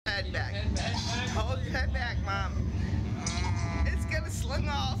head back. Hold your head back, Mom. It's gonna sling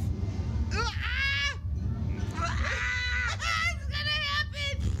off. Ah! It's gonna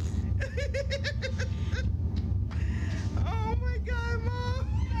happen! Oh my God, Mom!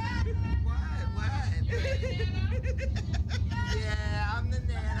 What? Yeah, I'm the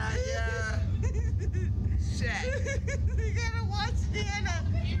Nana, yeah. Shit. You gotta watch Nana.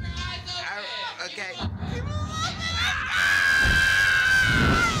 Keep your eyes open. Okay. Keep them open.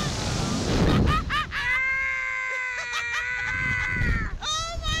 Oh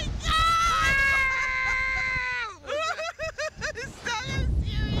my God! It's not as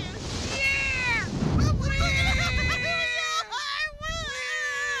serious. Yeah!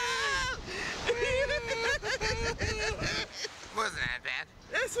 Wasn't that bad?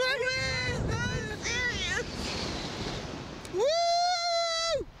 That's what it is. Not as serious. Woo!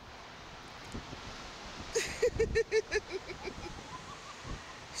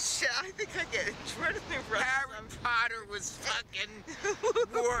 Shit, I think I get adrenaline rush. Harry Potter was fucking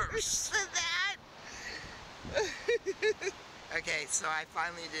worse. Than that. Okay, so I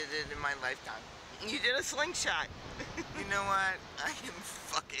finally did it in my lifetime. You did a slingshot. You know what? I am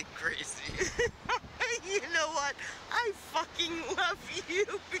fucking crazy. You know what? I fucking love you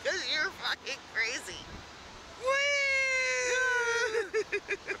because you're fucking crazy.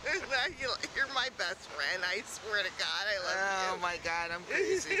 You're my best friend. I swear to God, I love you. Oh my God, I'm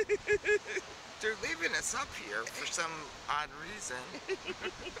crazy. They're leaving us up here for some odd reason.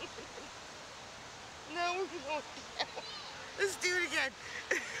 No, let's do it again.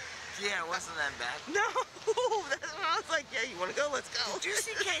 Yeah, it wasn't that bad. No, that's when I was like, yeah, you want to go? Let's go. Did you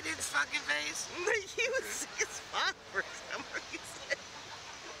see Kaden's fucking face? He was sick as fuck for some reason.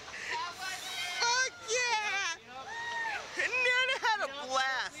 Fuck yeah! Nana had a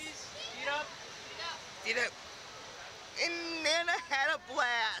blast. Feet up. You know, And Nana had a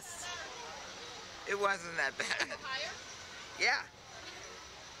blast. it wasn't that bad. Higher? Yeah.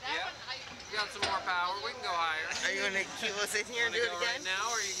 That one, you got some more power. We can go higher. Are you gonna keep us in here and do it Go again? right now,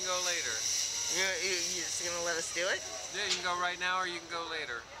 or you can go later. You just gonna let us do it? Yeah, you can go right now, or you can go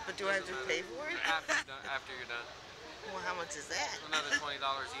later. But do I have to pay for it? After you're done. Well, how much is that? Another $20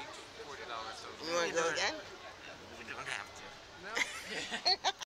 each. $40 total. You wanna go again? We don't have to. No.